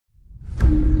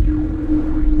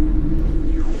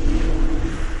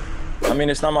I mean,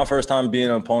 it's not my first time being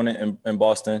an opponent in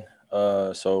Boston.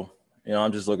 So,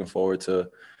 I'm just looking forward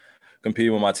to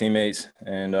competing with my teammates.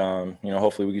 And,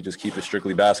 hopefully we can just keep it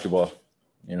strictly basketball.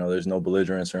 There's no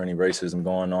belligerence or any racism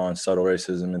going on, subtle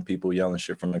racism and people yelling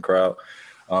shit from the crowd.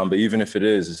 But even if it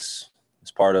is,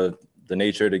 it's part of the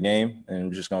nature of the game. And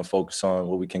we're just going to focus on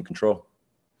what we can control.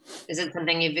 Is it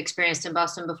something you've experienced in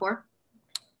Boston before?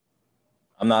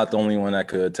 I'm not the only one that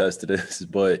could attest to this,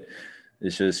 but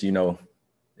it's just,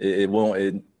 it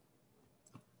won't.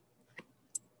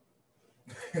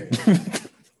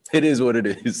 It is what it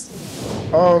is.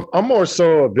 I'm more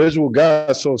so a visual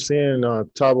guy, so seeing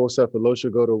Thabo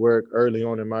Sefolosha go to work early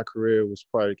on in my career was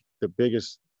probably the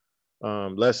biggest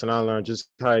lesson I learned. Just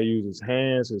how he used his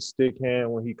hands, his stick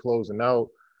hand when he closing out.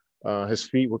 His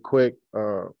feet were quick.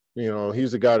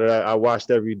 He's the guy that I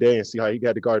watched every day and see how he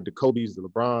got to guard the Kobe's, the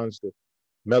LeBrons, the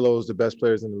Melos, the best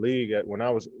players in the league when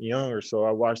I was younger. So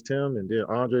I watched him, and then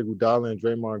Andre Iguodala and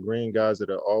Draymond Green, guys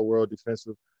that are all-world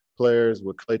defensive players,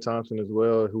 with Klay Thompson as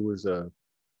well, who was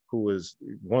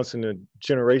once in a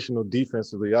generational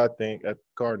defensively, I think, at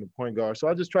guarding the point guard. So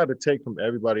I just tried to take from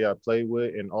everybody I played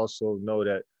with, and also know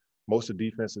that most of the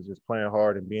defense is just playing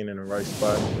hard and being in the right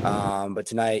spot. But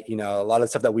tonight, a lot of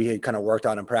stuff that we had kind of worked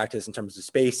on in practice in terms of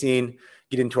spacing,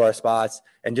 get into our spots,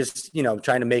 and just,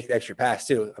 trying to make the extra pass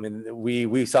too. I mean,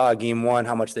 we saw game one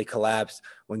how much they collapsed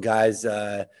when guys,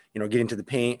 get into the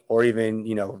paint, or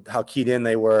even, how keyed in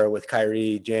they were with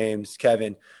Kyrie, James,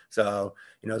 Kevin. So,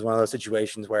 it was one of those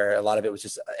situations where a lot of it was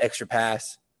just extra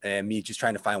pass and me just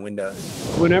trying to find windows.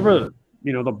 Whenever,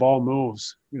 the ball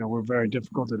moves, we're very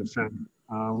difficult to defend.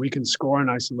 We can score in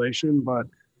isolation, but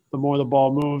the more the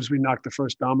ball moves, we knock the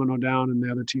first domino down and the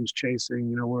other team's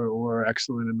chasing. We're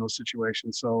excellent in those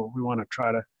situations. So we want to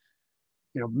try to,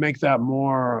 make that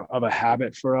more of a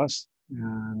habit for us.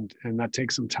 And that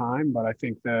takes some time, but I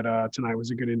think that tonight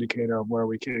was a good indicator of where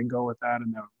we can go with that,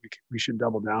 and that we should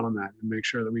double down on that and make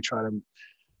sure that we try to,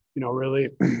 really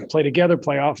play together,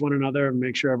 play off one another, and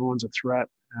make sure everyone's a threat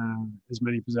as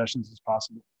many possessions as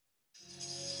possible.